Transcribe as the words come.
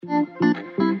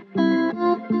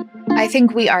I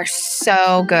think we are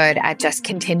so good at just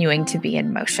continuing to be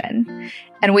in motion,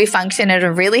 and we function at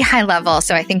a really high level.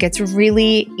 So I think it's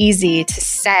really easy to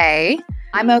say,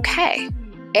 I'm okay.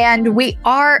 And we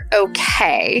are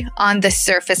okay on the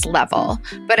surface level.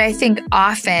 But I think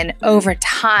often over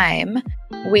time,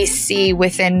 we see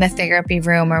within the therapy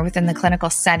room or within the clinical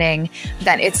setting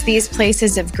that it's these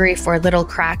places of grief where little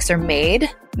cracks are made,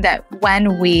 that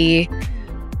when we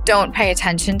don't pay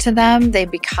attention to them, they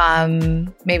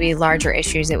become maybe larger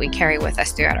issues that we carry with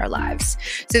us throughout our lives.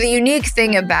 So the unique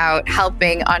thing about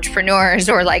helping entrepreneurs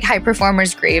or like high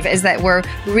performers grieve is that we're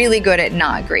really good at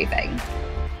not grieving.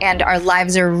 And our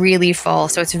lives are really full.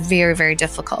 So it's very, very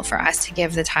difficult for us to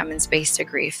give the time and space to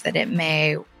grief that it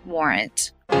may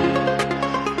warrant.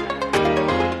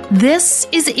 This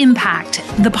is Impact,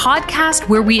 the podcast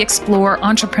where we explore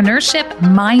entrepreneurship,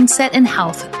 mindset, and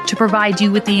health to provide you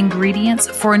with the ingredients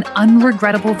for an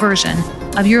unregrettable version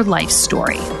of your life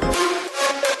story.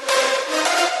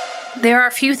 There are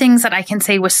a few things that I can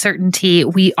say with certainty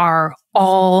we are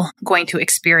all going to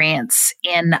experience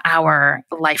in our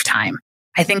lifetime.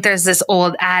 I think there's this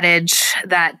old adage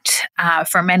that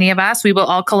for many of us, we will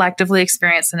all collectively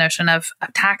experience the notion of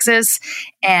taxes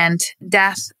and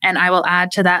death. And I will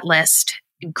add to that list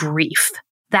grief.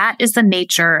 That is the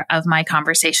nature of my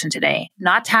conversation today.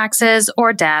 Not taxes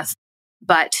or death,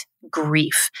 but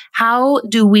grief. How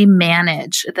do we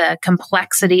manage the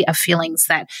complexity of feelings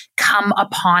that come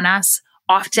upon us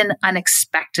often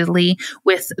unexpectedly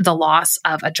with the loss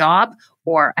of a job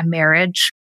or a marriage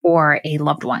or a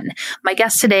loved one? My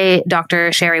guest today,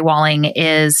 Dr. Sherry Walling,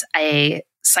 is a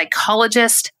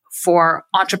psychologist for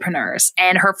entrepreneurs.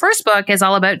 And her first book is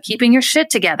all about keeping your shit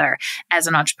together as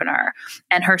an entrepreneur.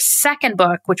 And her second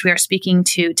book, which we are speaking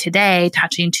to today,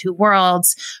 Touching Two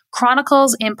Worlds,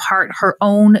 chronicles in part her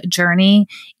own journey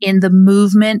in the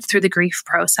movement through the grief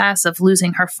process of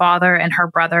losing her father and her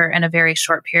brother in a very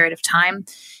short period of time.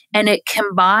 And it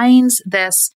combines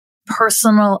this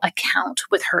personal account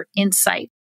with her insight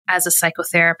as a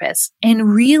psychotherapist.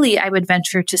 And really, I would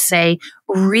venture to say,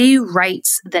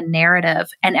 rewrites the narrative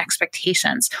and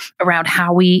expectations around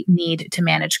how we need to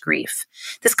manage grief.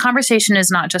 This conversation is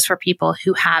not just for people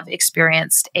who have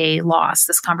experienced a loss.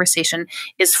 This conversation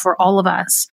is for all of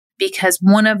us, because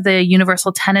one of the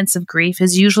universal tenets of grief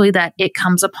is usually that it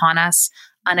comes upon us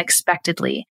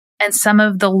unexpectedly. And some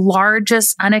of the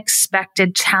largest,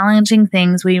 unexpected, challenging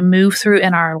things we move through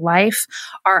in our life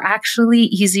are actually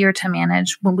easier to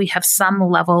manage when we have some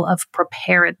level of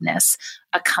preparedness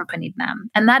accompanied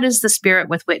them. And that is the spirit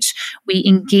with which we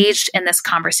engaged in this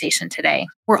conversation today.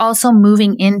 We're also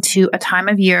moving into a time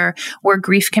of year where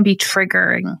grief can be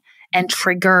triggering and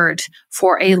triggered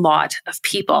for a lot of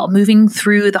people. Moving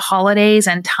through the holidays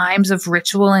and times of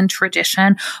ritual and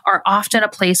tradition are often a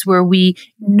place where we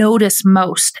notice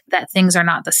most that things are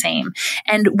not the same.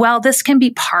 And while this can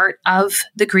be part of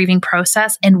the grieving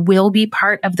process and will be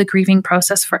part of the grieving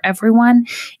process for everyone,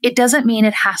 it doesn't mean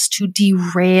it has to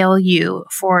derail you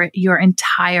for your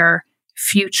entire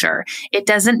future. It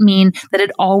doesn't mean that it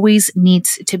always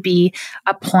needs to be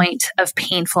a point of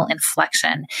painful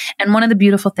inflection. And one of the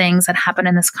beautiful things that happened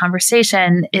in this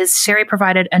conversation is Sherry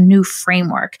provided a new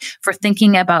framework for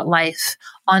thinking about life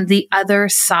on the other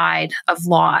side of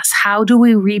loss. How do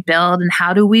we rebuild and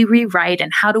how do we rewrite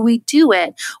and how do we do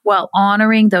it while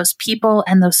honoring those people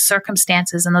and those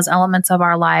circumstances and those elements of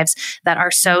our lives that are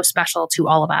so special to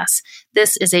all of us?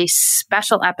 This is a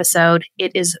special episode.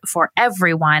 It is for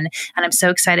everyone. And I'm so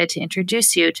excited to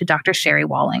introduce you to Dr. Sherry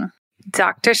Walling.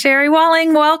 Dr. Sherry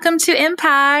Walling, welcome to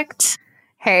Impact.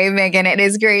 Hey, Megan, it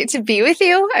is great to be with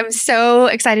you. I'm so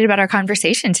excited about our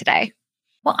conversation today.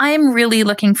 Well, I'm really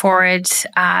looking forward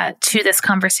to this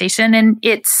conversation. And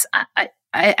it's, I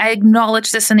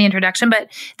acknowledge this in the introduction,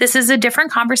 but this is a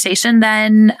different conversation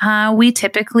than we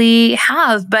typically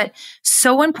have, but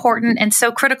so important and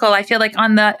so critical. I feel like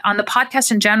on the podcast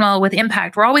in general with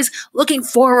Impact, we're always looking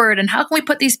forward and how can we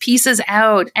put these pieces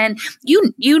out? And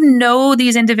you know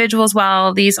these individuals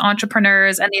well, these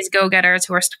entrepreneurs and these go-getters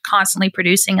who are constantly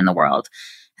producing in the world.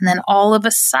 And then all of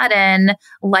a sudden,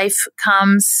 life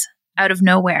comes out of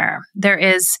nowhere. There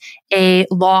is a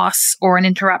loss or an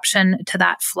interruption to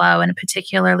that flow, and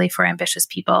particularly for ambitious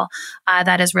people,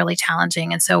 that is really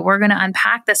challenging. And so we're going to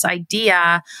unpack this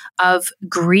idea of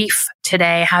grief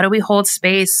today. How do we hold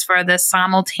space for the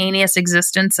simultaneous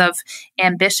existence of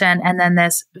ambition and then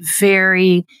this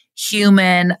very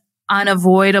human,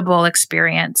 unavoidable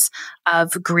experience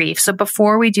of grief? So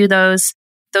before we do those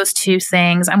two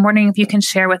things, I'm wondering if you can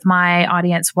share with my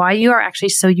audience why you are actually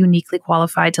so uniquely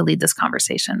qualified to lead this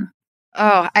conversation.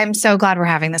 Oh, I'm so glad we're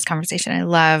having this conversation. I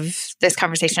love this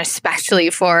conversation, especially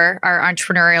for our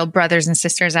entrepreneurial brothers and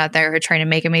sisters out there who are trying to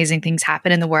make amazing things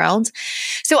happen in the world.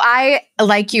 So I,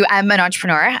 like you, am an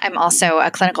entrepreneur. I'm also a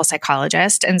clinical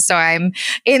psychologist. And so I'm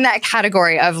in that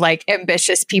category of like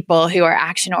ambitious people who are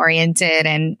action oriented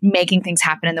and making things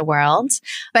happen in the world.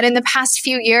 But in the past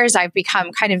few years, I've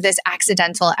become kind of this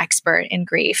accidental expert in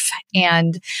grief.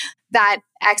 And that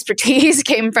expertise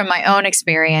came from my own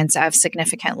experience of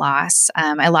significant loss.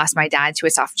 I lost my dad to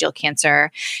esophageal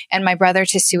cancer and my brother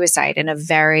to suicide in a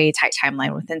very tight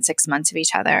timeline within 6 months of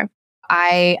each other.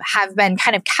 I have been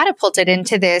kind of catapulted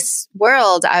into this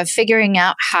world of figuring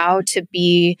out how to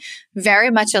be very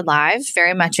much alive,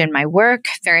 very much in my work,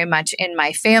 very much in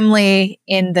my family,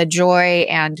 in the joy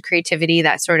and creativity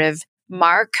that sort of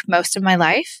mark most of my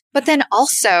life, but then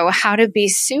also how to be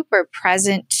super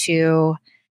present to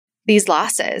these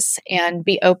losses and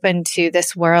be open to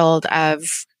this world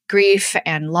of grief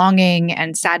and longing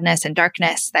and sadness and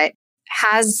darkness that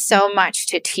has so much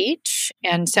to teach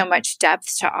and so much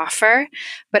depth to offer,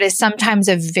 but is sometimes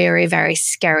a very, very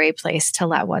scary place to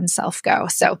let oneself go.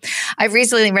 So I've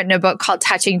recently written a book called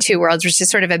Touching Two Worlds, which is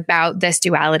sort of about this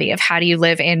duality of how do you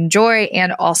live in joy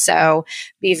and also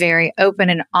be very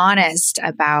open and honest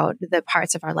about the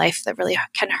parts of our life that really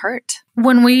can hurt.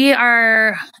 When we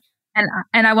are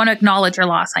And I want to acknowledge your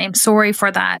loss. I am sorry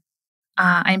for that.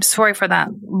 I'm sorry for that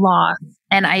loss.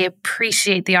 And I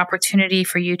appreciate the opportunity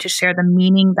for you to share the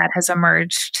meaning that has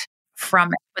emerged from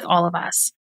it with all of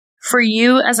us. For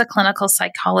you as a clinical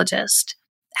psychologist,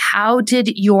 how did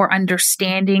your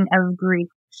understanding of grief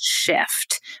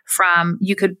shift from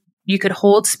you could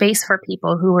hold space for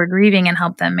people who were grieving and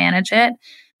help them manage it?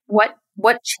 What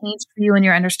changed for you in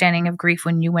your understanding of grief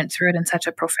when you went through it in such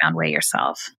a profound way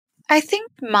yourself? I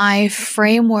think my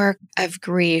framework of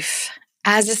grief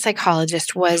as a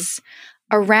psychologist was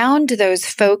around those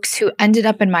folks who ended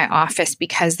up in my office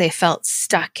because they felt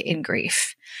stuck in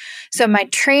grief. So my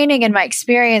training and my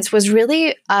experience was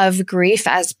really of grief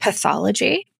as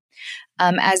pathology,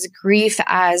 as grief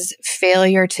as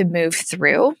failure to move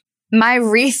through. My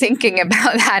rethinking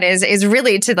about that is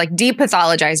really to like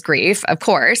depathologize grief, of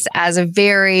course, as a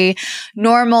very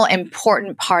normal,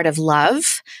 important part of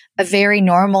love, a very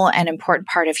normal and important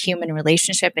part of human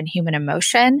relationship and human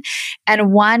emotion,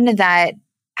 and one that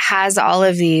has all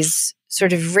of these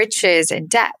sort of riches and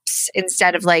depths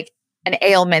instead of like an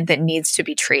ailment that needs to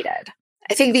be treated.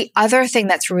 I think the other thing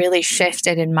that's really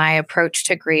shifted in my approach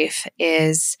to grief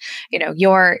is,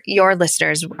 your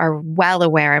listeners are well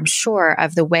aware, I'm sure,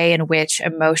 of the way in which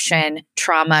emotion,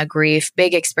 trauma, grief,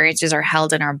 big experiences are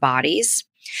held in our bodies.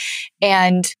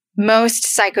 And most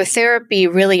psychotherapy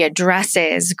really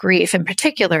addresses grief in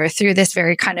particular through this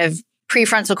very kind of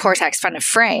prefrontal cortex kind of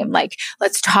frame. Like,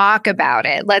 let's talk about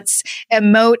it. Let's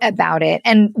emote about it.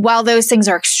 And while those things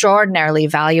are extraordinarily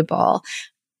valuable,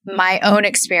 my own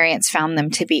experience found them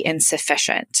to be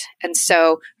insufficient. And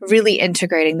so really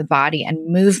integrating the body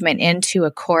and movement into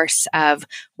a course of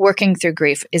working through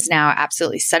grief is now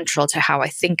absolutely central to how I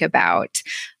think about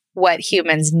what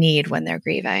humans need when they're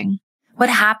grieving. What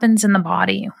happens in the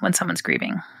body when someone's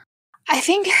grieving? I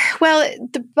think,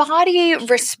 the body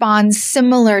responds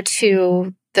similar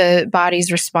to the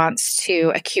body's response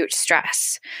to acute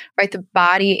stress, right? The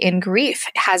body in grief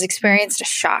has experienced a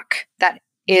shock that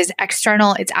is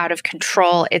external, it's out of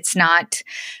control, it's not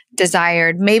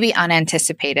desired, maybe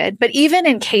unanticipated. But even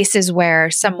in cases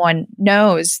where someone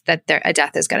knows that a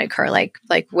death is going to occur, like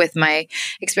with my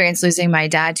experience losing my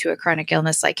dad to a chronic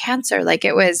illness like cancer, like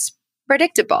it was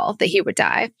predictable that he would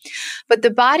die. But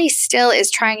the body still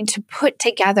is trying to put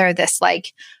together this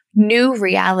like new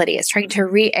reality. It's trying to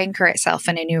re-anchor itself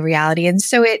in a new reality. And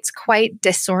so it's quite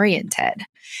disoriented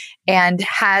and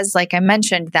has, like I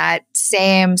mentioned, that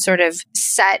same sort of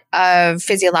set of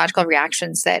physiological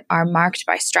reactions that are marked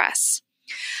by stress.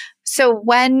 So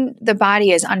when the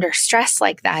body is under stress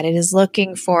like that, it is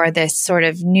looking for this sort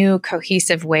of new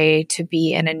cohesive way to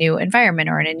be in a new environment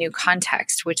or in a new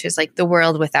context, which is like the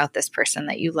world without this person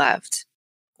that you loved.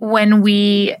 When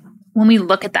we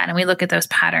look at that and we look at those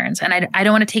patterns, and I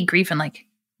don't want to take grief and like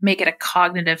make it a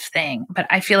cognitive thing, but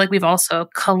I feel like we've also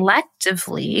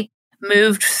collectively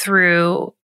moved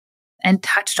through and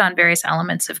touched on various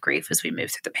elements of grief as we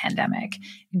move through the pandemic.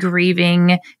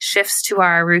 Grieving shifts to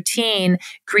our routine,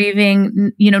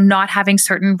 grieving, not having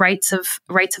certain rites of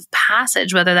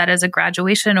passage, whether that is a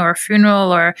graduation or a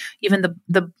funeral or even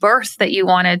the birth that you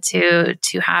wanted to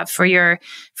have for your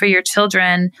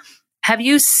children. Have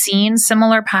you seen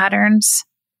similar patterns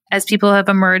as people have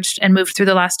emerged and moved through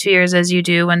the last 2 years as you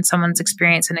do when someone's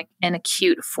experiencing an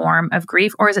acute form of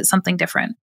grief, or is it something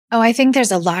different? Oh, I think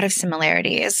there's a lot of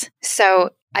similarities.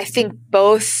 So I think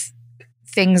both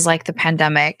things like the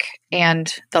pandemic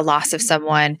and the loss of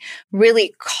someone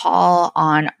really call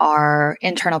on our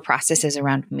internal processes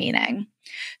around meaning.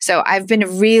 So I've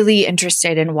been really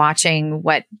interested in watching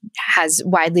what has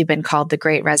widely been called the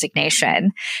Great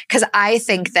Resignation, because I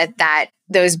think that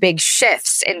those big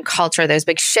shifts in culture, those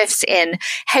big shifts in,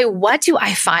 hey, what do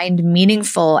I find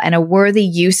meaningful and a worthy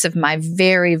use of my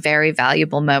very, very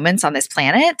valuable moments on this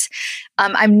planet?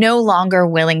 I'm no longer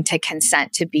willing to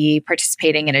consent to be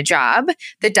participating in a job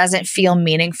that doesn't feel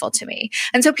meaningful to me.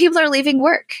 And so people are leaving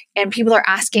work and people are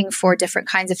asking for different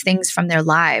kinds of things from their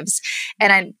lives.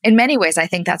 And in many ways, I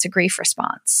think that's a grief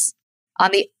response. On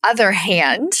the other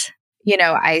hand,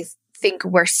 I think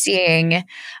we're seeing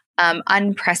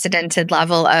unprecedented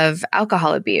level of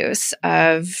alcohol abuse,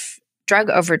 of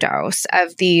drug overdose,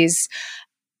 of these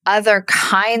other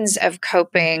kinds of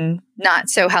coping, not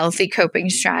so healthy coping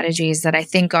strategies that I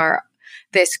think are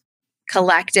this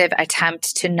collective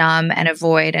attempt to numb and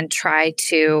avoid and try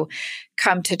to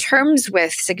come to terms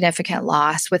with significant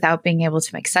loss without being able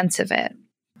to make sense of it.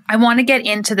 I want to get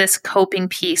into this coping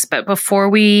piece, but before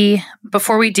we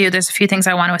do, there's a few things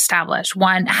I want to establish.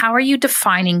 One, how are you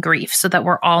defining grief so that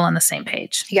we're all on the same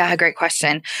page? Yeah, great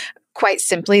question. Quite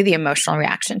simply, the emotional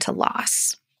reaction to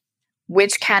loss,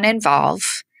 which can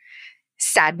involve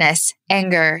sadness,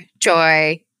 anger,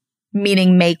 joy,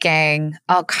 meaning making,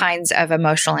 all kinds of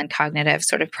emotional and cognitive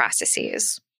sort of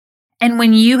processes. And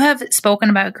when you have spoken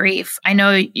about grief, I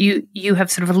know you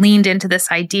have sort of leaned into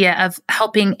this idea of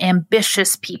helping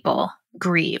ambitious people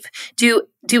grieve. Do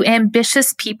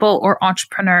ambitious people or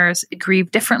entrepreneurs grieve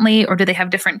differently, or do they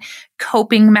have different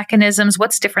coping mechanisms?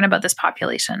 What's different about this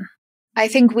population? I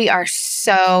think we are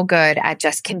so good at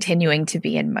just continuing to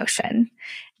be in motion.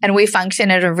 And we function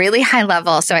at a really high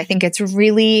level. So I think it's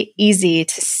really easy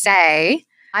to say,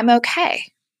 I'm okay.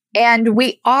 And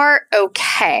we are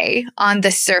okay on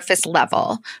the surface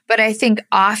level. But I think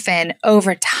often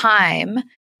over time,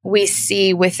 we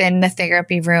see within the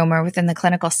therapy room or within the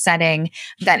clinical setting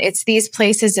that it's these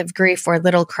places of grief where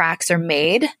little cracks are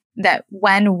made, that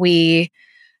when we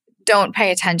don't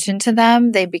pay attention to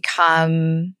them, they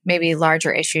become maybe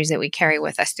larger issues that we carry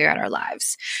with us throughout our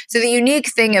lives. So the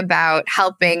unique thing about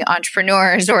helping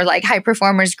entrepreneurs or like high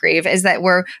performers grieve is that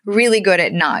we're really good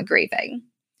at not grieving.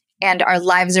 And our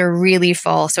lives are really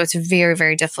full. So it's very,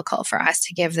 very difficult for us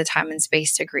to give the time and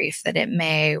space to grief that it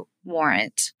may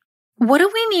warrant. What do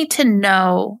we need to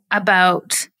know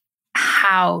about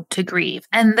how to grieve?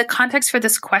 And the context for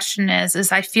this question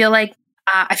is I feel like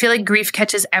grief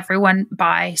catches everyone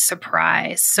by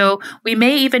surprise. So we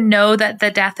may even know that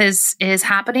the death is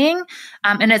happening.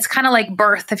 And it's kind of like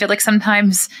birth. I feel like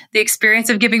sometimes the experience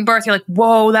of giving birth, you're like,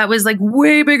 whoa, that was like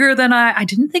way bigger than I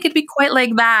didn't think it'd be quite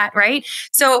like that. Right.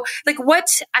 So like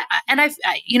if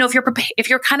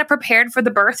you're kind of prepared for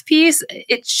the birth piece,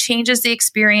 it changes the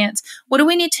experience. What do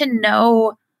we need to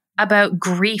know about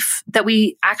grief that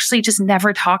we actually just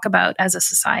never talk about as a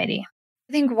society?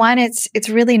 I think one, it's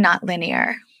really not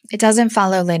linear. It doesn't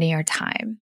follow linear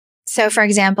time. So for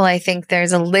example, I think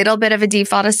there's a little bit of a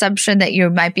default assumption that you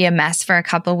might be a mess for a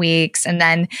couple of weeks and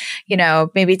then,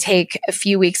 maybe take a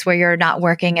few weeks where you're not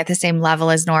working at the same level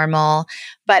as normal,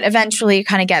 but eventually you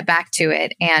kind of get back to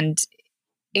it and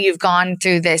you've gone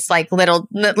through this like little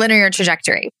linear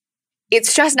trajectory.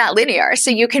 It's just not linear.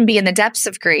 So you can be in the depths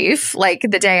of grief, like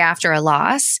the day after a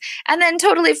loss, and then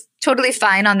totally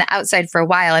fine on the outside for a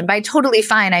while. And by totally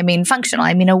fine, I mean functional.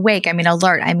 I mean awake. I mean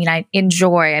alert. I mean I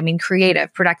enjoy. I mean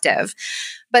creative, productive.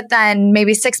 But then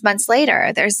maybe 6 months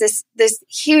later, there's this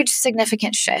huge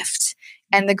significant shift.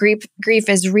 And the grief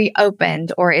is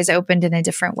reopened or is opened in a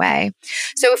different way.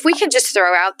 So if we can just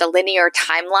throw out the linear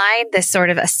timeline, this sort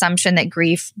of assumption that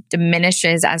grief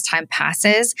diminishes as time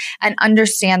passes, and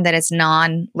understand that it's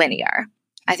non-linear,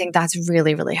 I think that's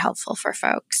really, really helpful for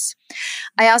folks.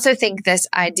 I also think this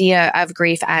idea of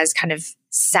grief as kind of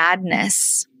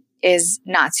sadness is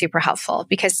not super helpful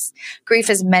because grief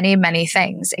is many, many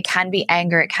things. It can be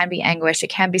anger, it can be anguish,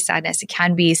 it can be sadness, it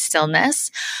can be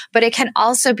stillness, but it can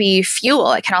also be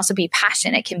fuel. It can also be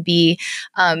passion. It can be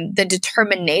the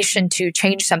determination to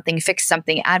change something, fix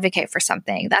something, advocate for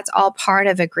something. That's all part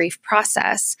of a grief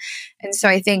process. And so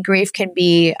I think grief can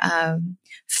be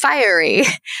fiery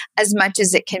as much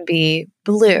as it can be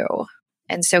blue.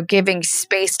 And so giving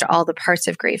space to all the parts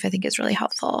of grief, I think, is really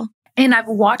helpful. And I've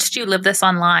watched you live this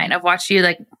online. I've watched you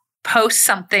like post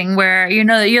something where,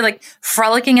 you're like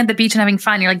frolicking at the beach and having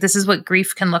fun. You're like, this is what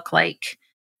grief can look like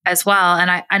as well.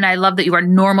 And I love that you are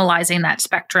normalizing that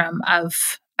spectrum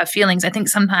of feelings. I think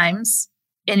sometimes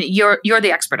and you're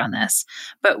the expert on this,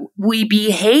 but we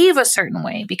behave a certain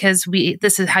way because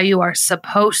this is how you are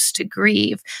supposed to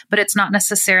grieve, but it's not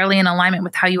necessarily in alignment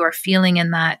with how you are feeling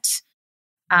in that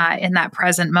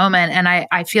present moment. And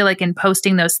I feel like in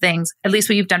posting those things, at least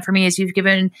what you've done for me is you've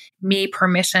given me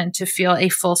permission to feel a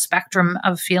full spectrum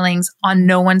of feelings on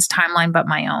no one's timeline but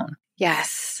my own.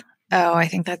 Yes. Oh, I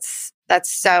think that's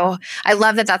so, I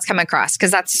love that that's come across,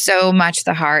 because that's so much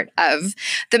the heart of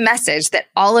the message, that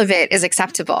all of it is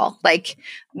acceptable. Like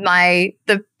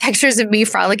the pictures of me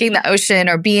frolicking the ocean,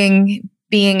 or being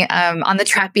on the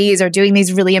trapeze, or doing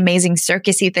these really amazing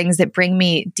circusy things that bring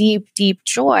me deep, deep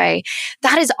joy.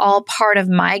 That is all part of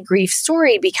my grief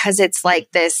story, because it's like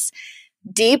this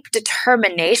deep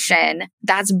determination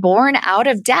that's born out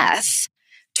of death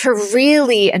to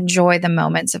really enjoy the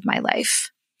moments of my life.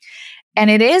 And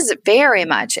it is very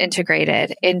much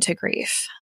integrated into grief.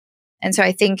 And so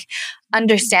I think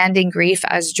understanding grief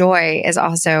as joy is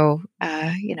also,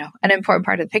 an important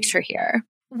part of the picture here.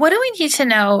 What do we need to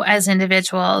know as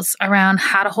individuals around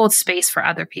how to hold space for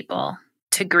other people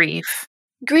to grieve?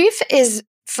 Grief is,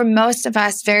 for most of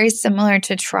us, very similar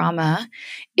to trauma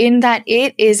in that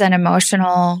it is an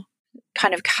emotional,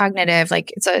 kind of cognitive,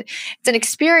 like it's an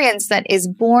experience that is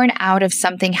born out of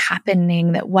something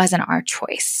happening that wasn't our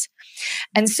choice.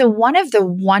 And so one of the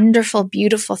wonderful,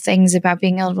 beautiful things about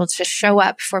being able to show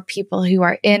up for people who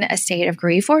are in a state of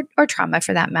grief or trauma,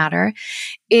 for that matter,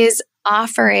 is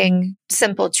offering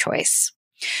simple choice.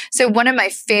 So one of my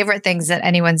favorite things that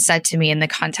anyone said to me in the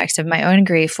context of my own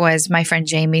grief was, my friend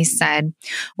Jamie said,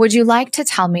 "Would you like to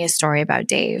tell me a story about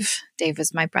Dave?" Dave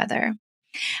was my brother.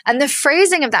 And the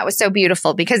phrasing of that was so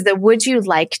beautiful, because the "would you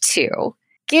like to"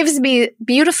 gives me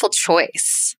beautiful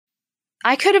choice.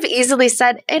 I could have easily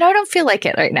said, I don't feel like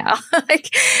it right now.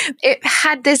 Like, it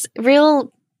had this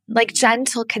real, like,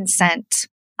 gentle consent.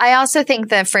 I also think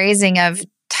the phrasing of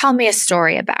 "tell me a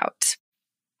story about"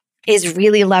 is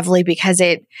really lovely, because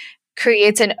it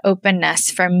creates an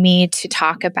openness for me to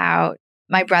talk about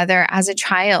my brother as a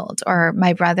child, or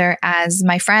my brother as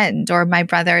my friend, or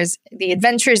the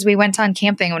adventures we went on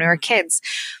camping when we were kids.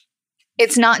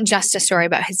 It's not just a story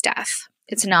about his death.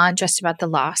 It's not just about the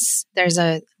loss. There's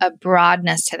a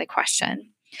broadness to the question.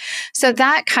 So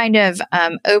that kind of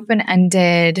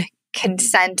open-ended,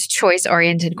 consent,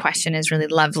 choice-oriented question is really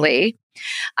lovely.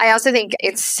 I also think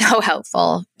it's so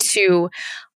helpful to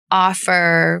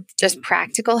offer just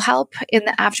practical help in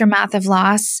the aftermath of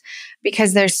loss,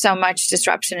 because there's so much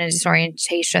disruption and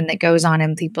disorientation that goes on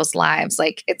in people's lives.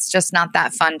 Like, it's just not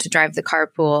that fun to drive the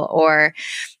carpool, or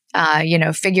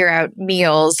figure out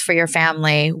meals for your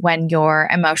family when your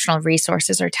emotional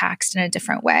resources are taxed in a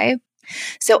different way.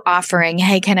 So offering,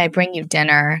 "Hey, can I bring you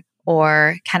dinner?"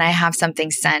 or "Can I have something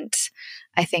sent?"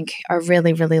 I think are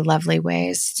really, really lovely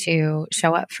ways to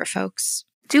show up for folks.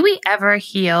 Do we ever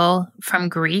heal from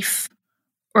grief,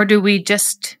 or do we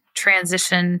just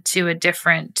transition to a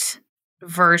different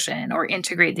version or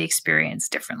integrate the experience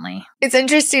differently? It's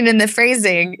interesting in the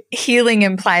phrasing, healing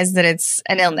implies that it's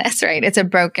an illness, right? It's a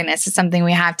brokenness. It's something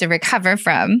we have to recover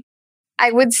from.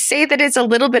 I would say that it's a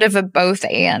little bit of a both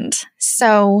and.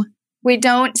 So we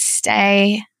don't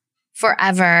stay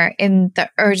forever in the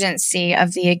urgency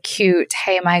of the acute,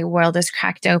 "Hey, my world is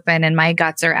cracked open and my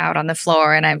guts are out on the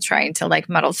floor and I'm trying to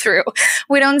muddle through."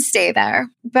 We don't stay there.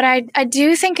 But I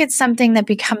do think it's something that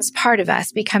becomes part of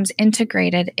us, becomes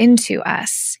integrated into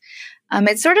us.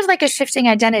 It's sort of like a shifting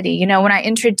identity. When I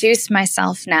introduce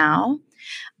myself now,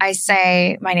 I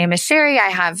say, my name is Sherry. I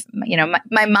have,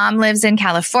 my mom lives in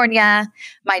California.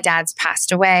 My dad's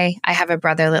passed away. I have a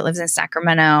brother that lives in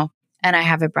Sacramento, and I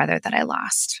have a brother that I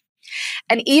lost.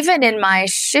 And even in my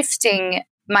shifting,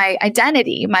 my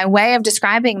identity, my way of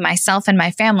describing myself and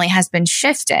my family has been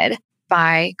shifted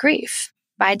by grief,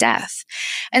 by death.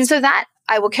 And so that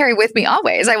I will carry with me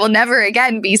always. I will never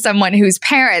again be someone whose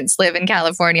parents live in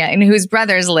California and whose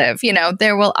brothers live.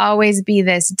 There will always be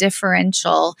this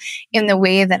differential in the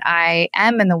way that I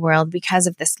am in the world because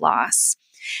of this loss.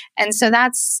 And so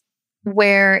that's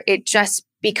where it just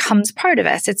becomes part of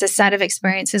us. It's a set of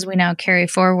experiences we now carry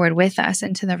forward with us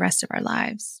into the rest of our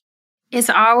lives.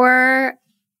 Is our,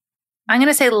 I'm going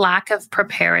to say, lack of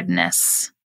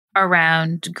preparedness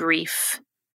around grief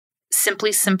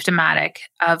simply symptomatic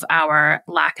of our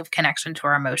lack of connection to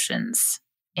our emotions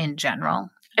in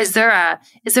general? Is there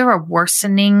a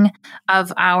worsening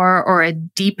of or a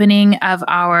deepening of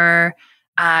our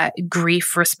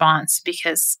grief response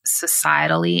because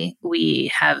societally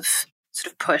we have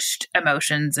sort of pushed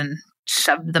emotions and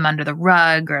shoved them under the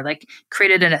rug, or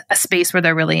created a space where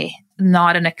they're really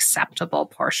not an acceptable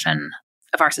portion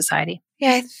of our society.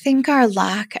 Yeah, I think our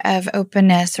lack of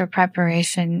openness or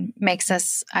preparation makes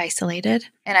us isolated.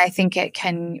 And I think it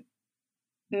can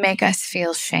make us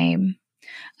feel shame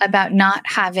about not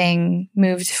having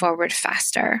moved forward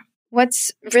faster.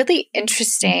 What's really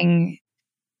interesting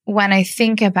when I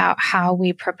think about how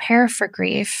we prepare for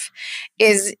grief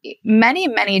is many,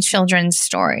 many children's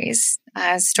stories,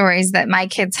 stories that my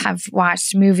kids have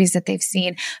watched, movies that they've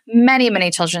seen. Many,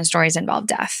 many children's stories involve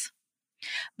death,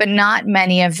 but not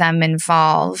many of them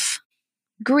involve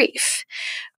grief.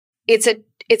 It's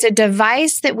a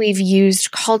device that we've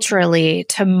used culturally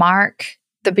to mark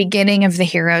the beginning of the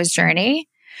hero's journey.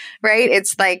 Right?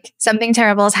 It's like something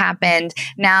terrible has happened.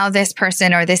 Now this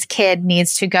person or this kid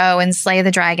needs to go and slay the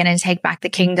dragon and take back the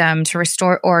kingdom to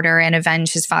restore order and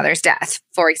avenge his father's death,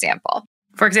 for example.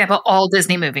 For example, all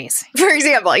Disney movies. For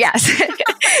example, yes.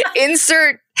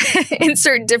 Insert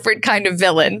different kind of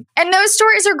villain. And those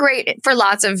stories are great for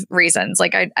lots of reasons.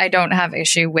 Like I don't have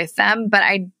issue with them, but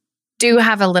I do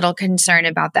have a little concern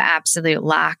about the absolute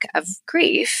lack of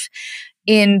grief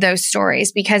in those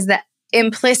stories, because the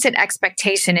implicit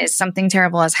expectation is something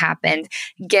terrible has happened,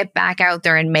 get back out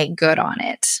there and make good on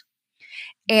it.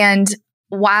 And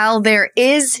while there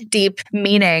is deep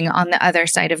meaning on the other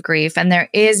side of grief and there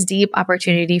is deep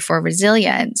opportunity for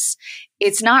resilience,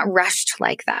 it's not rushed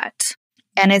like that.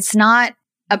 And it's not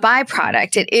a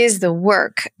byproduct. It is the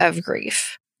work of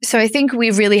grief. So I think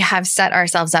we really have set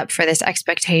ourselves up for this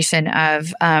expectation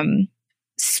of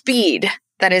speed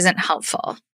that isn't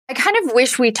helpful. I kind of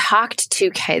wish we talked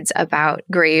to kids about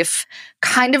grief,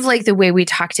 kind of like the way we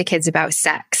talk to kids about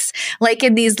sex, like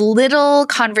in these little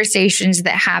conversations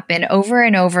that happen over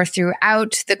and over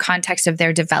throughout the context of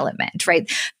their development, right?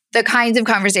 The kinds of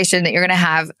conversation that you're going to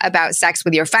have about sex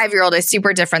with your 5-year-old is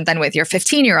super different than with your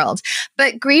 15-year-old.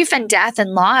 But grief and death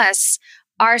and loss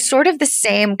are sort of the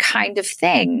same kind of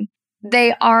thing.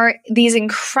 They are these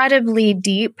incredibly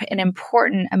deep and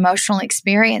important emotional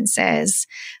experiences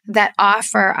that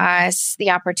offer us the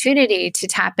opportunity to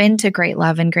tap into great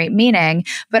love and great meaning,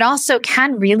 but also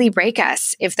can really break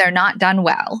us if they're not done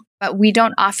well. But we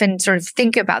don't often sort of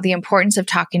think about the importance of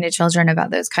talking to children about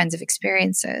those kinds of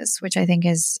experiences, which I think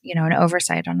is, an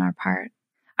oversight on our part.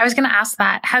 I was going to ask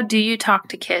that. How do you talk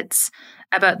to kids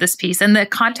about this piece? And the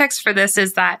context for this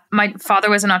is that my father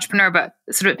was an entrepreneur, but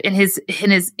sort of in his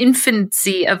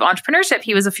infancy of entrepreneurship,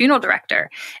 he was a funeral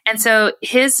director. And so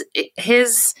his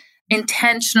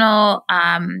intentional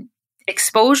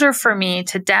exposure for me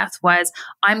to death was,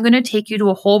 I'm going to take you to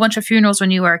a whole bunch of funerals when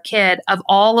you were a kid of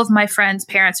all of my friends'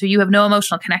 parents who you have no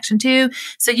emotional connection to.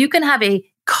 So you can have a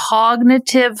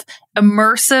cognitive,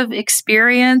 immersive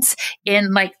experience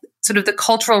in like sort of the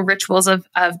cultural rituals of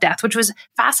death, which was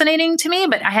fascinating to me,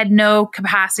 but I had no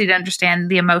capacity to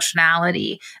understand the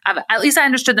emotionality of it. At least I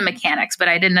understood the mechanics, but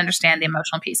I didn't understand the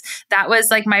emotional piece. That was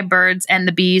like my birds and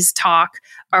the bees talk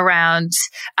around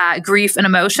grief and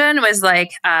emotion was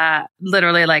like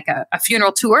literally like a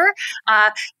funeral tour.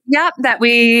 That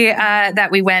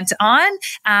we went on.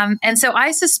 And so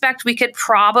I suspect we could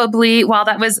probably, while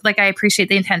that was like, I appreciate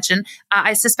the intention,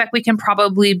 I suspect we can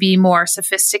probably be more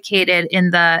sophisticated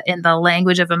in the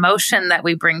language of emotion that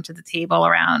we bring to the table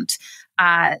around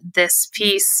this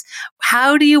piece.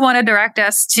 How do you want to direct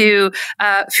us to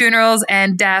funerals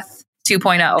and death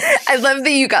 2.0? I love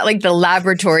that you got like the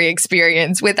laboratory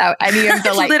experience without any of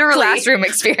the like classroom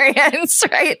experience,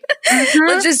 right? Mm-hmm.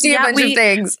 Let's just do a bunch of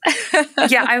things.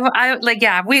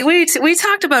 We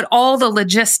talked about all the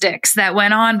logistics that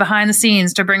went on behind the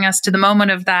scenes to bring us to the moment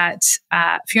of that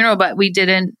funeral, but we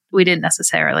didn't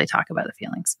necessarily talk about the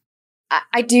feelings.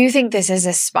 I do think this is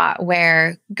a spot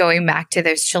where, going back to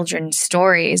those children's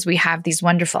stories, we have these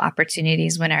wonderful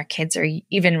opportunities when our kids are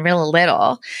even real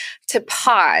little to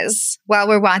pause while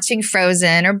we're watching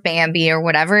Frozen or Bambi or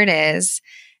whatever it is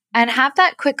and have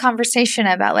that quick conversation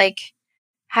about like,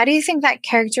 how do you think that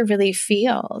character really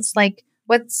feels? Like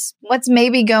what's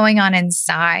maybe going on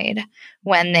inside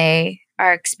when they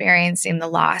are experiencing the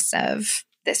loss of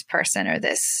this person or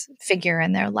this figure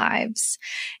in their lives.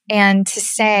 And to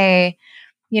say,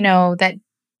 that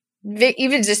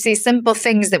even just these simple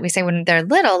things that we say when they're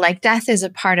little, like death is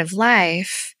a part of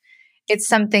life, it's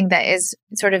something that is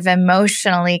sort of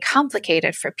emotionally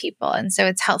complicated for people. And so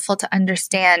it's helpful to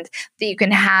understand that you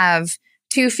can have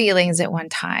two feelings at one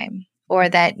time, or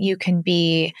that you can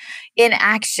be in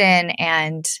action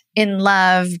and in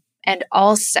love and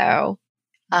also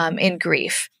in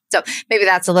grief. So maybe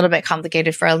that's a little bit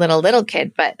complicated for a little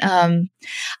kid, but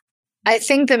I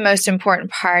think the most important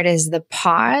part is the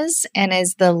pause and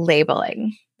is the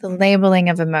labeling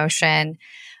of emotion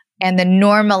and the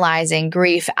normalizing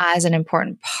grief as an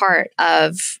important part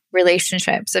of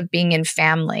relationships, of being in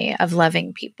family, of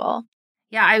loving people.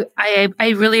 Yeah, I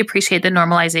really appreciate the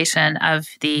normalization of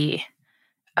the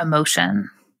emotion.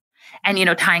 And,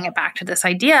 tying it back to this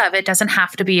idea of it doesn't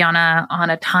have to be on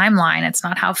a timeline. It's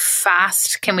not how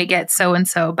fast can we get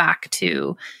so-and-so back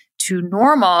to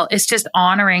normal. It's just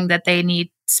honoring that they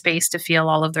need space to feel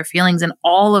all of their feelings, and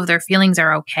all of their feelings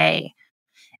are okay.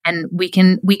 And we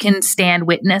can stand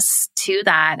witness to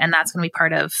that. And that's going to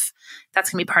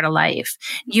be part of life.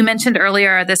 You mentioned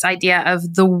earlier this idea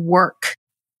of the work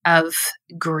of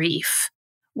grief.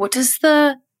 What does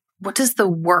the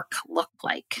work look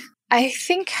like? I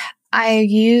think I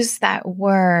use that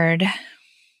word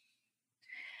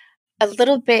a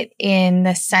little bit in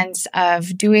the sense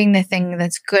of doing the thing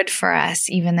that's good for us,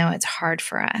 even though it's hard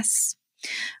for us.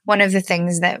 One of the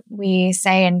things that we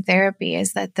say in therapy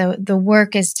is that the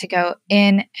work is to go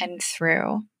in and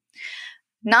through,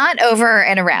 not over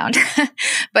and around,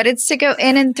 but it's to go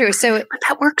in and through. So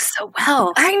that works so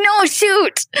well. I know,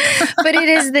 shoot. But it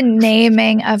is the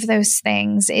naming of those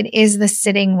things. It is the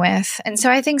sitting with. And so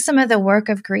I think some of the work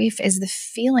of grief is the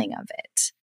feeling of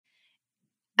it.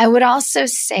 I would also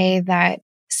say that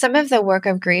some of the work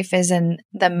of grief is in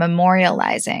the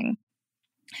memorializing.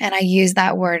 And I use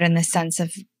that word in the sense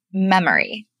of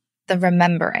memory, the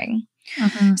remembering.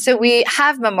 Mm-hmm. So we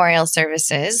have memorial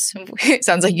services. It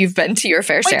sounds like you've been to your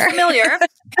fair share. Familiar.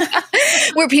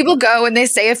 Where people go and they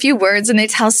say a few words and they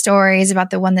tell stories about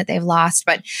the one that they've lost.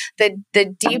 But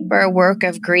the deeper work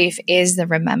of grief is the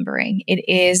remembering. It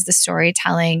is the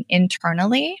storytelling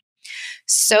internally,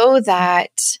 so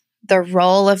that the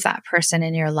role of that person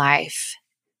in your life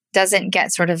doesn't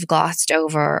get sort of glossed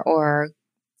over or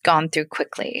gone through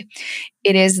quickly.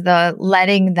 It is the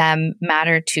letting them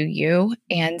matter to you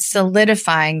and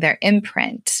solidifying their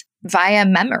imprint via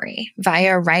memory,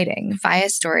 via writing, via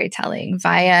storytelling,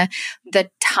 via the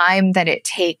time that it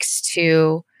takes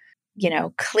to,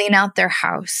 clean out their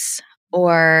house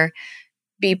or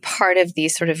be part of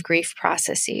these sort of grief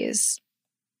processes.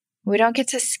 We don't get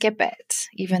to skip it,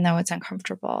 even though it's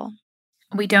uncomfortable.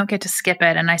 We don't get to skip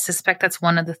it. And I suspect that's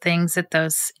one of the things that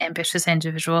those ambitious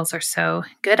individuals are so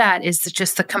good at, is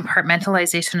just the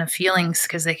compartmentalization of feelings,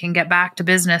 because they can get back to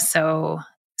business so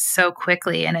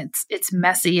quickly. And it's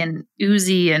messy and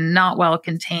oozy and not well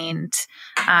contained,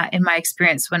 in my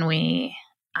experience, when we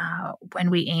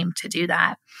aim to do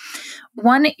that.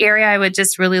 One area I would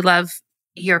just really love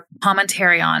your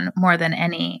commentary on more than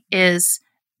any is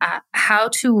how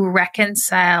to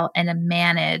reconcile and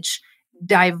manage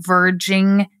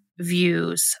diverging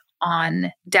views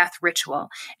on death ritual.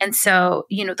 And so,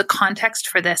 the context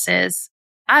for this is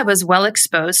I was well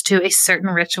exposed to a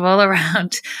certain ritual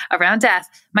around death.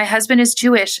 My husband is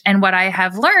Jewish. And what I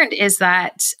have learned is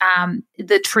that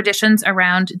the traditions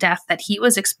around death that he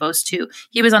was exposed to,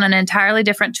 he was on an entirely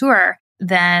different tour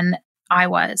than I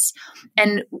was.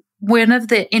 And one of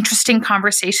the interesting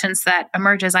conversations that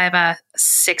emerges, I have a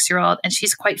 6-year-old and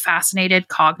she's quite fascinated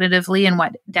cognitively in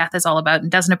what death is all about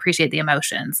and doesn't appreciate the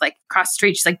emotions. Like across the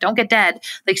street, she's like, don't get dead.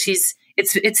 Like it's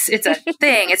a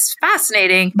thing. It's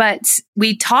fascinating. But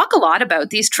we talk a lot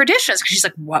about these traditions because she's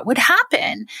like, what would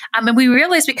happen? And we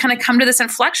realize we kind of come to this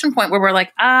inflection point where we're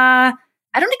like, I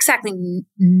don't exactly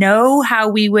know how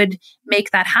we would make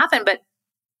that happen. But,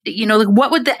 like what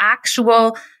would the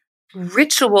actual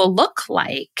ritual look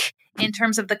like in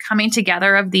terms of the coming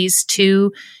together of these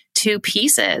two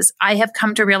pieces? I have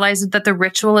come to realize that the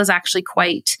ritual is actually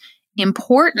quite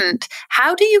important.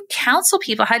 How do you counsel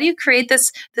people? How do you create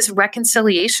this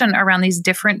reconciliation around these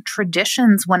different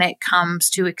traditions when it comes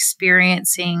to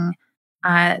experiencing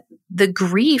the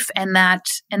grief and that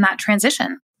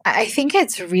transition? I think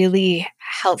it's really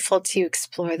helpful to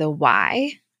explore the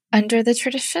why under the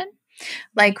tradition.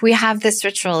 Like we have this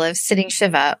ritual of sitting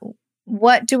Shiva.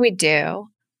 What do we do?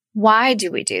 Why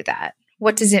do we do that?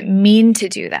 What does it mean to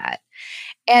do that?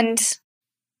 And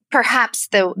perhaps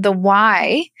the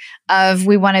why of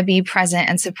we want to be present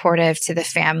and supportive to the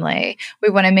family. We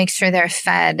want to make sure they're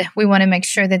fed. We want to make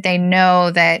sure that they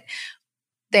know that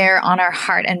they're on our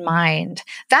heart and mind.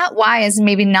 That why is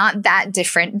maybe not that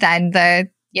different than the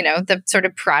sort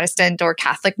of Protestant or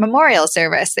Catholic memorial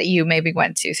service that you maybe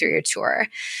went to through your tour.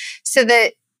 So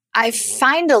that I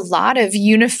find a lot of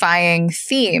unifying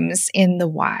themes in the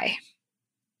why.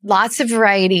 Lots of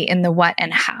variety in the what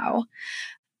and how.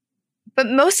 But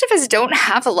most of us don't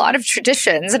have a lot of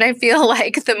traditions. And I feel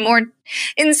like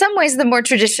in some ways, the more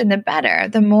tradition, the better.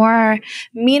 The more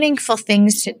meaningful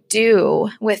things to do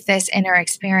with this inner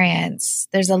experience.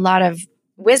 There's a lot of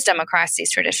wisdom across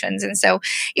these traditions. And so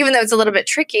even though it's a little bit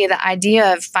tricky, the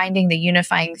idea of finding the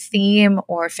unifying theme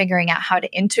or figuring out how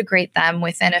to integrate them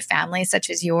within a family such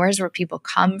as yours, where people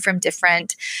come from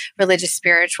different religious,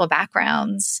 spiritual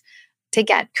backgrounds, to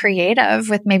get creative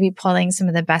with maybe pulling some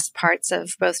of the best parts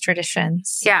of both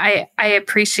traditions. Yeah, I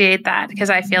appreciate that, because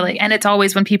I feel like, and it's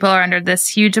always when people are under this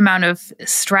huge amount of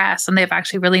stress and they've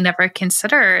actually really never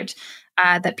considered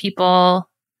that people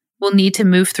will need to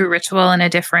move through ritual in a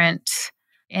different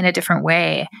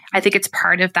way. I think it's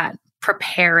part of that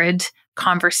prepared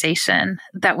conversation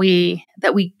that we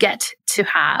get to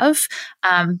have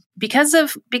because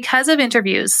of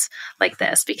interviews like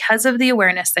this, because of the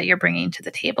awareness that you're bringing to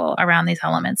the table around these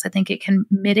elements. I think it can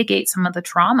mitigate some of the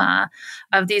trauma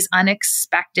of these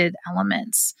unexpected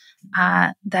elements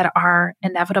that are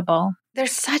inevitable.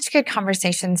 There's such good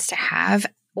conversations to have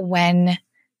when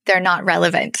they're not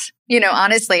relevant,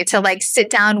 honestly, to like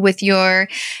sit down with your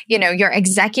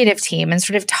executive team and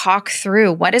sort of talk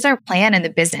through what is our plan in the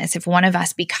business if one of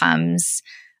us becomes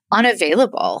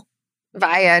unavailable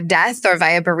via death or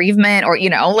via bereavement, or,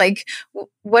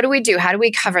 what do we do? How do we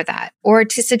cover that? Or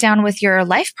to sit down with your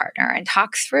life partner and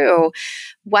talk through,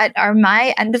 what are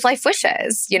my end of life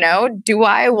wishes? Do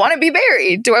I want to be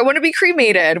buried? Do I want to be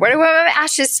cremated? Where do I want my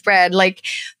ashes spread? Like,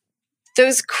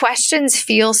 those questions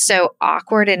feel so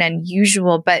awkward and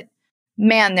unusual, but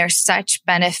man, there's such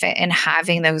benefit in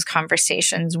having those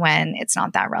conversations when it's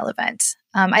not that relevant.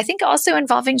 I think also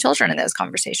involving children in those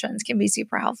conversations can be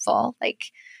super helpful. Like,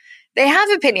 they have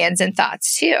opinions and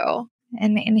thoughts too,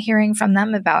 and hearing from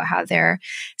them about how they're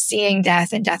seeing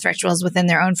death and death rituals within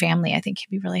their own family, I think can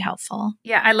be really helpful.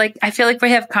 Yeah, I feel like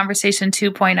we have conversation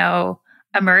 2.0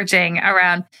 emerging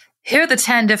around, here are the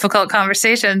 10 difficult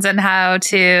conversations and how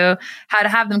to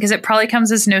have them, because it probably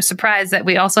comes as no surprise that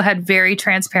we also had very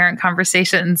transparent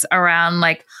conversations around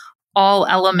like all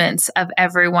elements of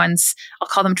everyone's, I'll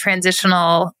call them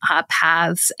transitional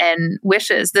paths and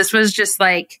wishes. This was just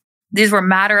like, these were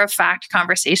matter of fact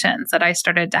conversations that I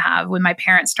started to have with my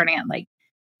parents starting at like,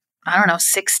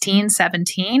 16,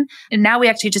 17. And now we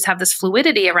actually just have this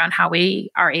fluidity around how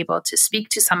we are able to speak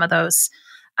to some of those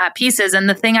pieces. And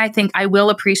the thing I think I will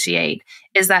appreciate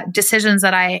is that decisions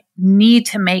that I need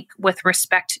to make with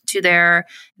respect to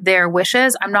their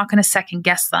wishes, I'm not going to second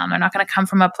guess them. I'm not going to come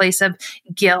from a place of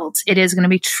guilt. It is going to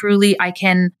be truly, I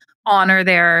can honor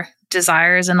their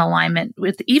desires in alignment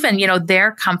with even,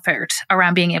 their comfort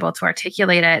around being able to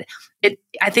articulate it.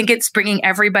 I think it's bringing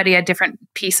everybody a different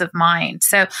peace of mind.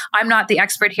 So I'm not the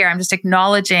expert here. I'm just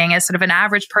acknowledging, as sort of an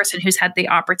average person who's had the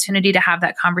opportunity to have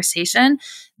that conversation,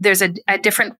 there's a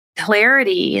different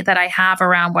clarity that I have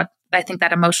around what I think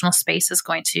that emotional space is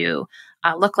going to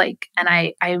look like. And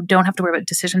I don't have to worry about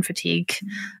decision fatigue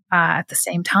at the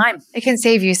same time. It can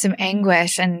save you some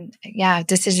anguish and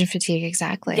decision fatigue.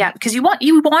 Exactly. Yeah. Because you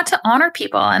want to honor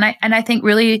people. And I think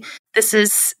really this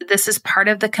is part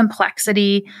of the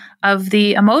complexity of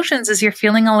the emotions, is you're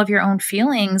feeling all of your own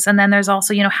feelings. And then there's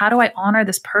also, how do I honor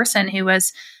this person who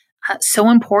was so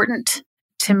important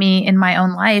to me in my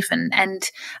own life. And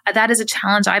that is a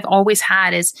challenge I've always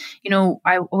had is,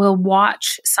 I will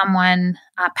watch someone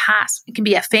pass. It can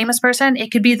be a famous person.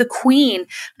 It could be the queen.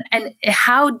 And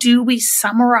how do we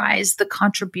summarize the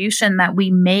contribution that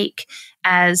we make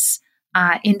as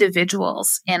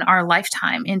individuals in our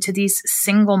lifetime into these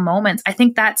single moments? I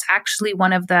think that's actually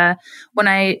when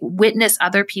I witness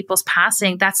other people's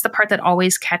passing, that's the part that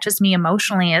always catches me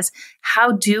emotionally, is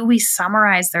how do we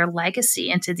summarize their legacy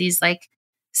into these like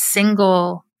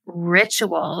single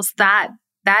rituals that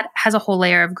has a whole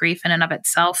layer of grief in and of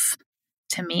itself.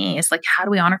 To me, is like, how do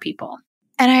we honor people?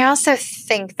 And I also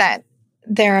think that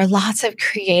there are lots of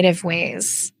creative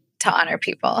ways to honor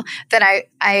people that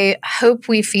I hope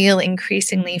we feel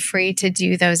increasingly free to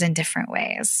do those in different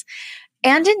ways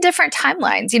and in different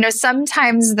timelines.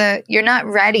 Sometimes you're not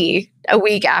ready a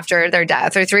week after their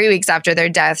death or 3 weeks after their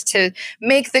death to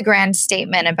make the grand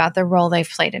statement about the role they've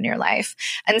played in your life.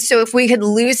 And so if we could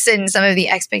loosen some of the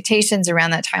expectations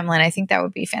around that timeline, I think that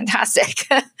would be fantastic.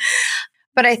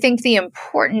 But I think the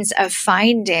importance of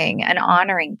finding an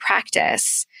honoring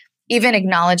practice, even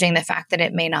acknowledging the fact that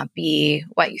it may not be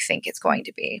what you think it's going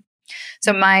to be.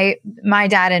 So my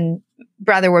dad and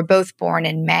brother were both born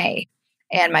in May,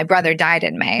 and my brother died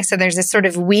in May. So there's this sort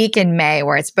of week in May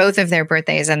where it's both of their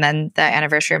birthdays and then the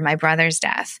anniversary of my brother's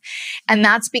death. And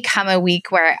that's become a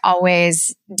week where I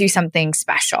always do something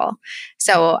special.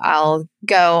 So I'll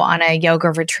go on a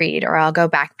yoga retreat, or I'll go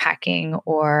backpacking,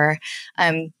 or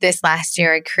this last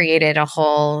year I created a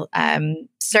whole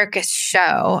circus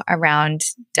show around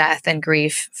death and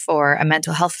grief for a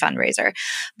mental health fundraiser.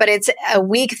 But it's a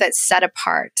week that's set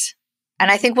apart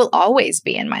and I think will always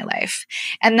be in my life.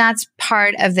 And that's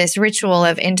part of this ritual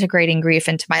of integrating grief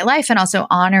into my life and also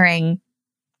honoring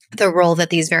the role that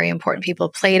these very important people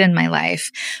played in my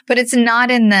life. But it's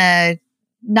not in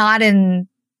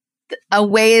a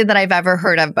way that I've ever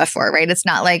heard of before, right? It's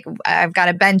not like I've got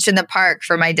a bench in the park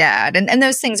for my dad. And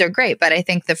those things are great. But I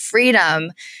think the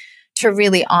freedom to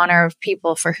really honor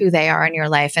people for who they are in your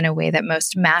life in a way that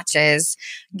most matches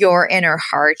your inner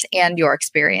heart and your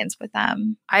experience with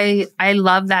them. I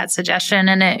love that suggestion.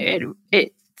 And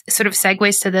it sort of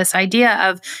segues to this idea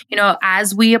of,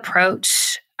 as we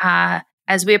approach the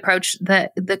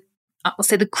I'll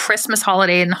say the Christmas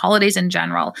holiday and holidays in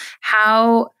general,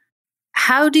 how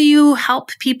do you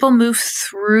help people move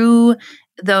through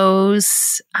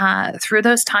those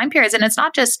time periods? And it's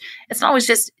not always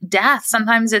just death.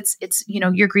 Sometimes it's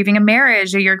you're grieving a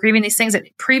marriage, or you're grieving these things that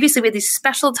previously we had these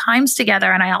special times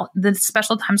together, and the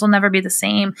special times will never be the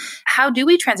same. How do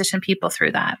we transition people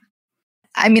through that?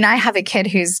 I mean, I have a kid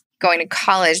who's going to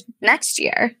college next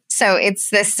year. So it's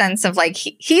this sense of like,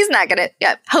 he's not going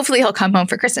to, hopefully he'll come home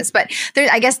for Christmas. But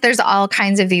I guess there's all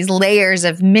kinds of these layers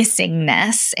of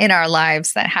missingness in our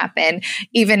lives that happen,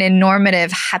 even in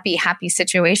normative, happy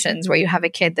situations where you have a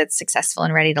kid that's successful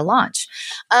and ready to launch.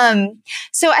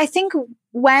 So I think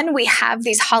when we have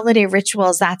these holiday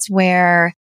rituals, that's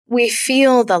where we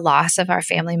feel the loss of our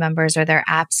family members or their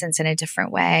absence in a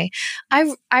different way. I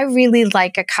really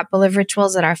like a couple of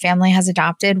rituals that our family has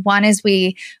adopted. One is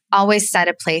we always set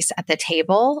a place at the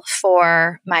table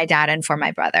for my dad and for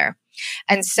my brother.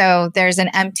 And so there's an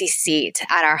empty seat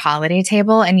at our holiday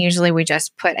table, and usually we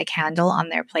just put a candle on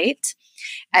their plate.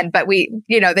 But they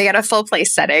get a full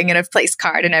place setting and a place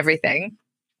card and everything.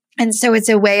 And so it's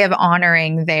a way of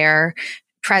honoring their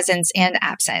presence and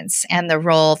absence and the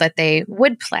role that they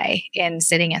would play in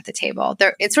sitting at the table.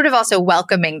 It's sort of also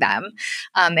welcoming them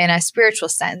in a spiritual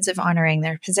sense of honoring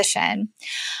their position.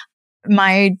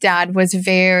 My dad was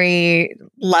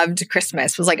loved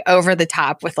Christmas, was like over the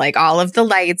top with like all of the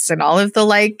lights and all of the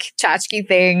like tchotchke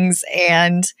things.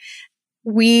 And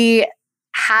we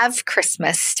have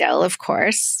Christmas still, of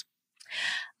course.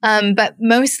 But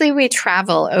mostly we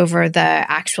travel over the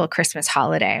actual Christmas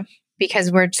holiday,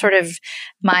 because we're sort of,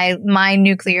 my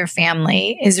nuclear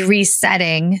family is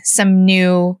resetting some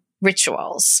new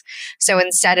rituals. So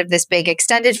instead of this big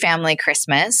extended family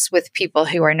Christmas with people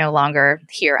who are no longer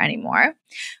here anymore,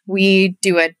 we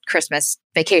do a Christmas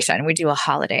vacation. We do a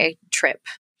holiday trip.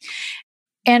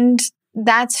 And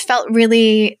that's felt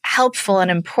really helpful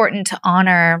and important to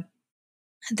honor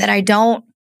that I don't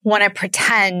want to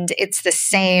pretend it's the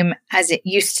same as it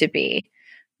used to be.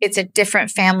 It's a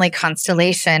different family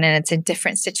constellation, and it's a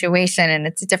different situation, and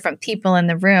it's different people in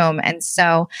the room. And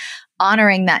so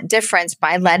honoring that difference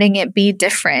by letting it be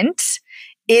different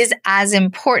is as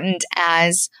important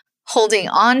as holding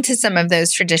on to some of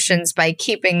those traditions by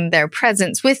keeping their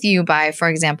presence with you by, for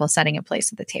example, setting a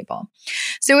place at the table.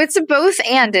 So it's a both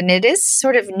and it is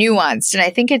sort of nuanced. And I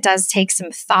think it does take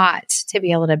some thought to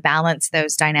be able to balance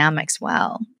those dynamics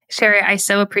well. Sherry, I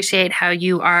so appreciate how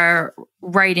you are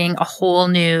writing a whole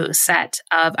new set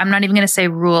of, I'm not even going to say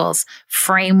rules,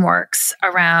 frameworks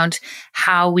around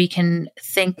how we can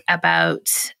think about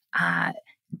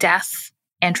death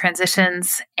and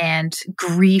transitions and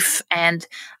grief and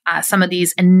some of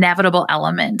these inevitable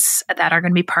elements that are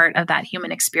going to be part of that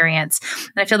human experience.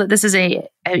 And I feel that this is a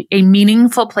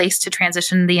meaningful place to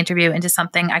transition the interview into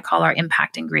something I call our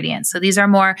impact ingredients. So these are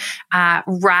more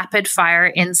rapid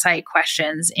fire insight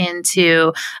questions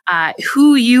into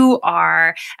who you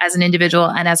are as an individual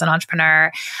and as an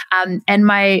entrepreneur. And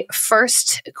my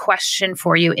first question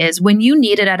for you is, when you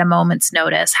need it at a moment's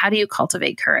notice, how do you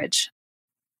cultivate courage?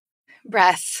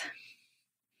 Breath.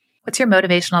 What's your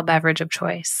motivational beverage of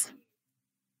choice?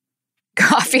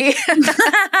 Coffee.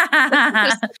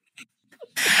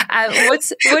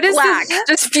 What is black?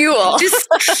 Just fuel.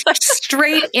 Just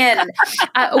straight in.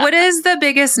 What is the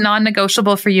biggest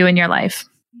non-negotiable for you in your life?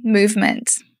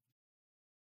 Movement.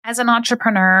 As an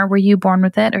entrepreneur, were you born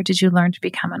with it, or did you learn to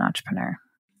become an entrepreneur?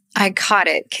 I caught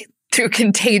it through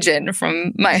contagion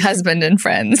from my husband and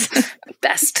friends.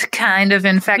 Best kind of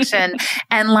infection.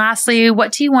 And lastly,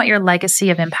 what do you want your legacy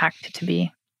of impact to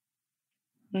be?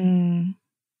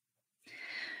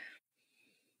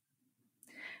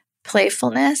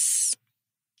 Playfulness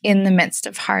in the midst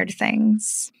of hard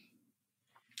things.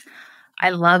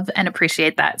 I love and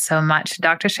appreciate that so much.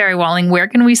 Dr. Sherry Walling, where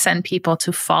can we send people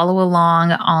to follow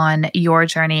along on your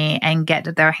journey and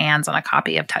get their hands on a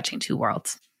copy of Touching Two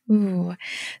Worlds? Ooh.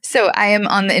 So I am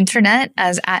on the internet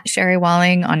as at Sherry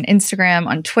Walling on Instagram,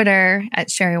 on Twitter at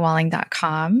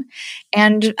sherrywalling.com.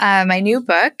 And my new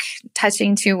book,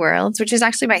 Touching Two Worlds, which is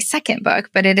actually my second book,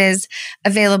 but it is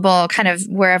available kind of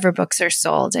wherever books are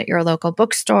sold, at your local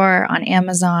bookstore, on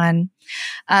Amazon.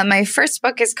 My first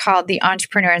book is called The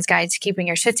Entrepreneur's Guide to Keeping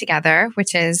Your Shit Together,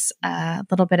 which is a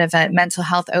little bit of a mental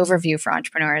health overview for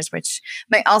entrepreneurs, which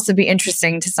might also be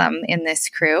interesting to some in this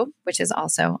crew, which is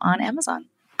also on Amazon.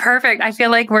 Perfect. I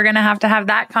feel like we're going to have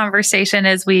that conversation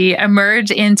as we emerge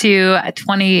into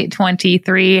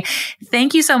 2023.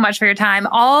 Thank you so much for your time.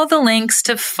 All the links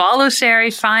to follow Sherry,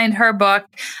 find her book,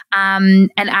 and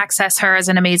access her as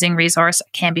an amazing resource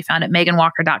can be found at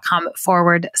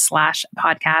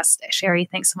meganwalker.com/podcast. Sherry,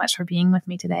 thanks so much for being with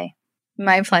me today.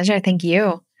 My pleasure. Thank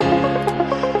you.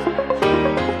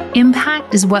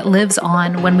 Impact is what lives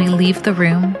on when we leave the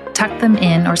room, tuck them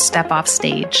in, or step off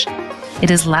stage. It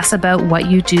is less about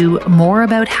what you do, more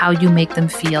about how you make them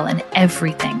feel, and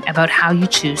everything about how you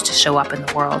choose to show up in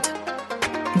the world.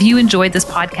 If you enjoyed this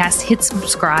podcast, hit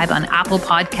subscribe on Apple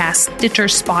Podcasts, Stitcher,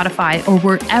 Spotify, or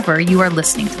wherever you are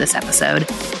listening to this episode.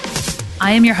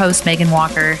 I am your host, Megan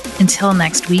Walker. Until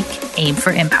next week, aim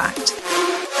for impact.